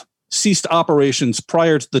itself ceased operations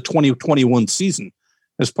prior to the 2021 season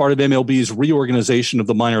as part of MLB's reorganization of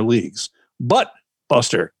the minor leagues. But,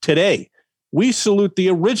 Buster, today, we salute the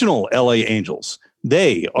original LA Angels.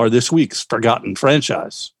 They are this week's forgotten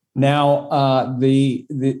franchise. Now,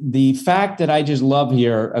 the fact that I just love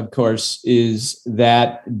here, of course, is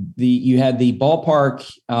that you had the ballpark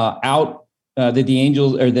that the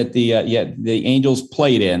Angels the Angels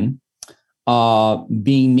played in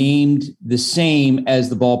being named the same as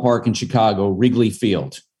the ballpark in Chicago, Wrigley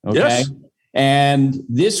Field. Okay, yes. And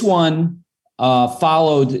this one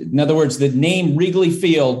followed. In other words, the name Wrigley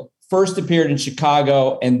Field first appeared in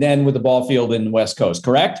Chicago and then with the ball field in the West Coast.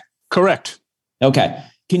 Correct? Correct. Okay.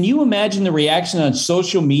 Can you imagine the reaction on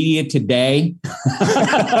social media today?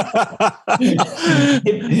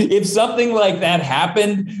 if something like that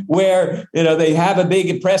happened where, they have a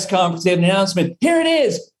big press conference announcement, here it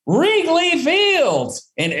is, Wrigley Field.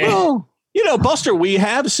 And Buster, we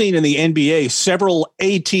have seen in the NBA several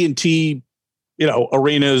AT&T,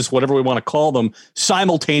 arenas, whatever we want to call them,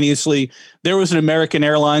 simultaneously. There was an American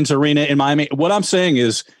Airlines arena in Miami. What I'm saying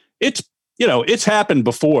is it's happened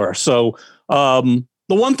before. So,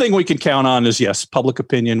 the one thing we can count on is, yes, public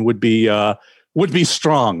opinion would be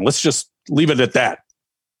strong. Let's just leave it at that.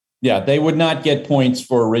 Yeah, they would not get points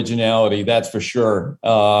for originality, that's for sure.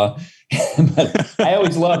 But I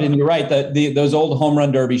always loved, and you're right, those old home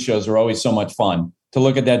run derby shows are always so much fun to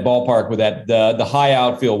look at that ballpark with the high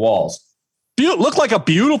outfield walls. Look like a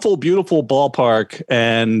beautiful, beautiful ballpark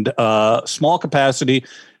and small capacity.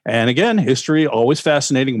 And again, history, always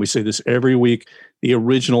fascinating. We say this every week. The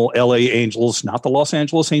original LA Angels, not the Los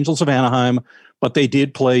Angeles Angels of Anaheim, but they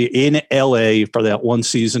did play in LA for that one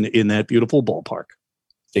season in that beautiful ballpark.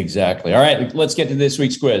 Exactly. All right, let's get to this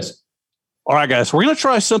week's quiz. All right, guys, we're going to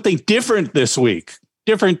try something different this week.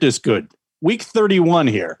 Different is good. Week 31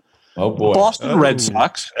 here. Oh, boy. Boston Red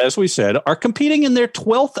Sox, as we said, are competing in their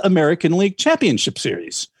 12th American League Championship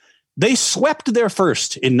Series. They swept their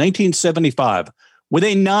first in 1975 with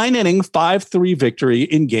a 9-inning 5-3 victory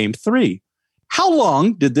in Game 3. How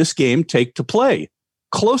long did this game take to play?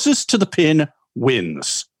 Closest to the pin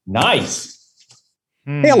wins. Nice.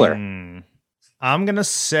 Taylor. I'm going to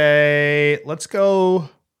say, let's go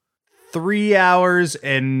 3 hours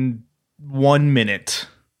and 1 minute.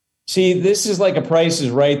 See, this is like a Price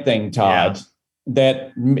is Right thing, Todd. Yeah.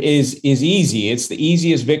 That is easy. It's the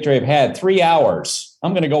easiest victory I've had. 3 hours.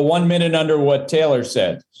 I'm going to go 1 minute under what Taylor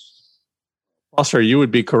said. Buster, you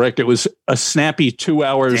would be correct. It was a snappy 2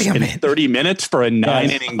 hours and 30 minutes for a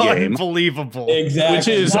 9-inning game. Unbelievable. Exactly. Which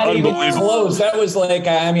is not unbelievable. Even close. That was like,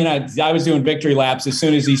 I was doing victory laps as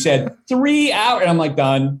soon as he said 3 hours. And I'm like,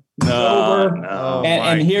 done. No.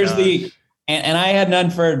 And here's And I had an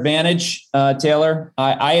unfair advantage, Taylor.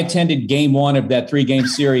 I attended game 1 of that 3-game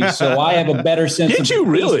series, so I have a better sense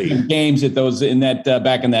of games at those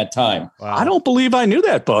back in that time. Wow. I don't believe I knew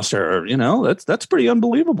that, Buster. That's pretty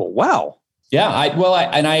unbelievable. Wow. Yeah,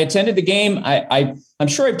 I attended the game. I'm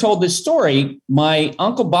sure I've told this story. My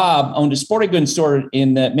Uncle Bob owned a sporting goods store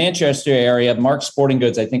in the Manchester area. Mark's Sporting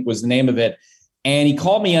Goods, I think, was the name of it. And he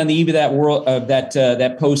called me on the eve of that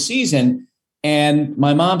postseason. And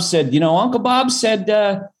my mom said, Uncle Bob said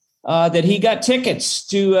that he got tickets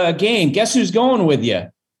to a game. Guess who's going with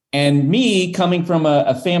you? And me, coming from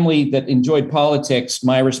a family that enjoyed politics,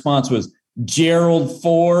 my response was Gerald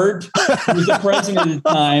Ford, who was the president at the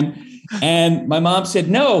time. And my mom said,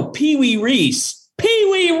 no, Pee Wee Reese. Pee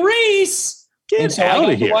Wee Reese. Get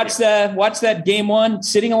out of here. Watch that game 1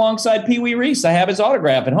 sitting alongside Pee Wee Reese. I have his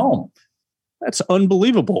autograph at home. That's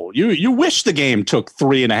unbelievable. You wish the game took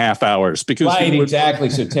 3.5 hours because exactly.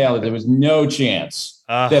 So Taylor, there was no chance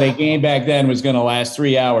that a game back then was going to last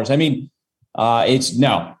 3 hours. I mean, it's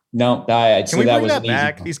no. I'd say that was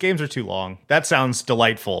back. These games are too long. That sounds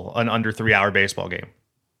delightful. An under 3-hour baseball game.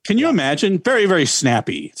 Can you imagine? Very, very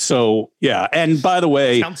snappy. So, yeah. And by the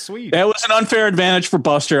way, sounds sweet. That was an unfair advantage for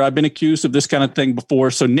Buster. I've been accused of this kind of thing before.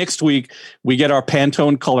 So next week, we get our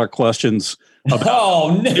Pantone color questions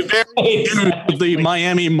about the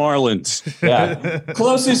Miami Marlins. Yeah.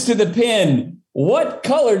 Closest to the pin. What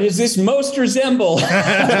color does this most resemble?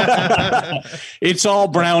 It's all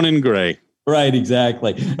brown and gray. Right,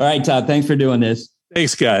 exactly. All right, Todd, thanks for doing this.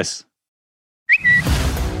 Thanks, guys.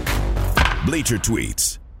 Bleacher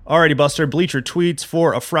Tweets. Alrighty, Buster. Bleacher Tweets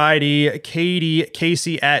for a Friday.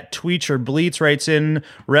 Casey at Tweecher Bleats writes in,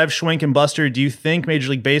 Rev, Schwenk, and Buster, do you think Major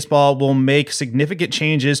League Baseball will make significant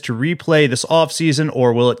changes to replay this offseason,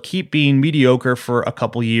 or will it keep being mediocre for a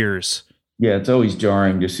couple years? Yeah, it's always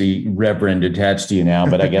jarring to see Reverend attached to you now,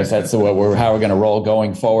 but I guess that's how we're going to roll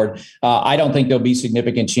going forward. I don't think there'll be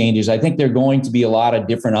significant changes. I think there are going to be a lot of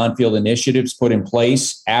different on-field initiatives put in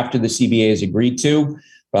place after the CBA has agreed to.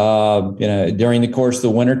 During the course of the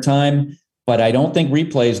wintertime, but I don't think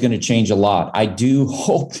replay is going to change a lot. I do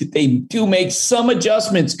hope that they do make some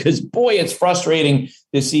adjustments because, boy, it's frustrating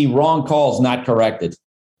to see wrong calls not corrected.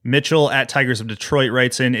 Mitchell at Tigers of Detroit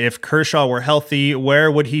writes in, if Kershaw were healthy, where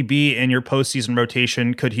would he be in your postseason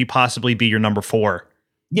rotation? Could he possibly be your number 4?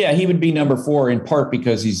 Yeah, he would be number 4 in part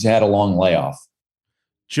because he's had a long layoff.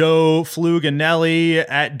 Joe Fluganelli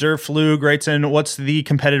at Durflug writes in, what's the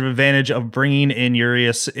competitive advantage of bringing in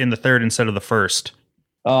Urias in the 3rd instead of the 1st?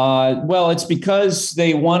 Well, it's because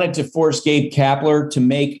they wanted to force Gabe Kapler to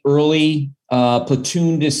make early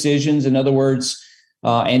platoon decisions. In other words,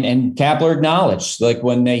 and Kapler acknowledged, like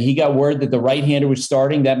when he got word that the right-hander was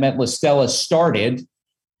starting, that meant La Stella started.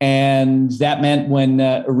 And that meant when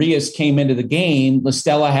Urias came into the game, La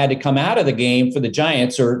Stella had to come out of the game for the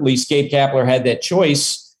Giants, or at least Gabe Kapler had that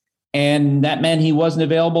choice. And that meant he wasn't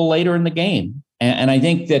available later in the game. And I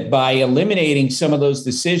think that by eliminating some of those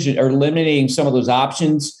decisions or eliminating some of those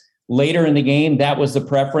options later in the game, that was the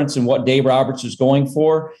preference and what Dave Roberts was going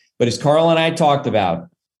for. But as Carl and I talked about,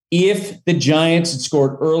 if the Giants had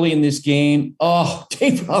scored early in this game,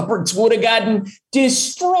 Dave Roberts would have gotten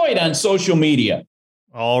destroyed on social media.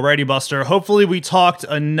 Alrighty, Buster. Hopefully we talked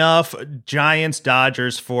enough Giants,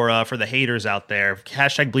 Dodgers for the haters out there.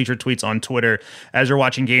 Hashtag Bleacher Tweets on Twitter as you're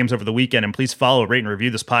watching games over the weekend. And please follow, rate, and review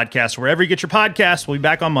this podcast wherever you get your podcasts. We'll be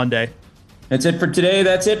back on Monday. That's it for today.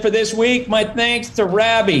 That's it for this week. My thanks to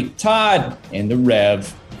Rabbi, Todd, and the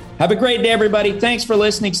Rev. Have a great day, everybody. Thanks for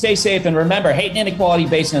listening. Stay safe. And remember, hate and inequality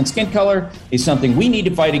based on skin color is something we need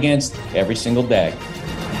to fight against every single day.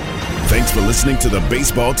 Thanks for listening to the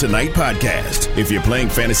Baseball Tonight podcast. If you're playing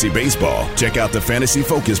fantasy baseball, check out the Fantasy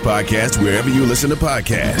Focus podcast wherever you listen to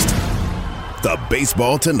podcasts. The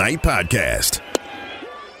Baseball Tonight podcast.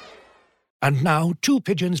 And now, 2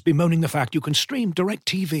 pigeons bemoaning the fact you can stream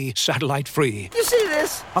DirecTV satellite-free. You see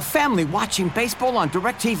this? A family watching baseball on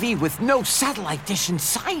DirecTV with no satellite dish in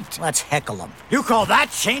sight. Let's heckle them. You call that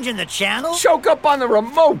changing the channel? Choke up on the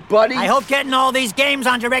remote, buddy. I hope getting all these games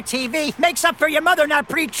on DirecTV makes up for your mother not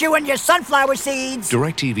pre-chewing your sunflower seeds.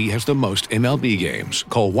 DirecTV has the most MLB games.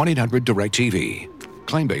 Call 1-800-DirecTV.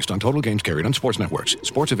 Claim based on total games carried on sports networks.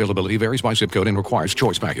 Sports availability varies by zip code and requires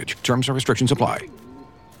choice package. Terms and restrictions apply.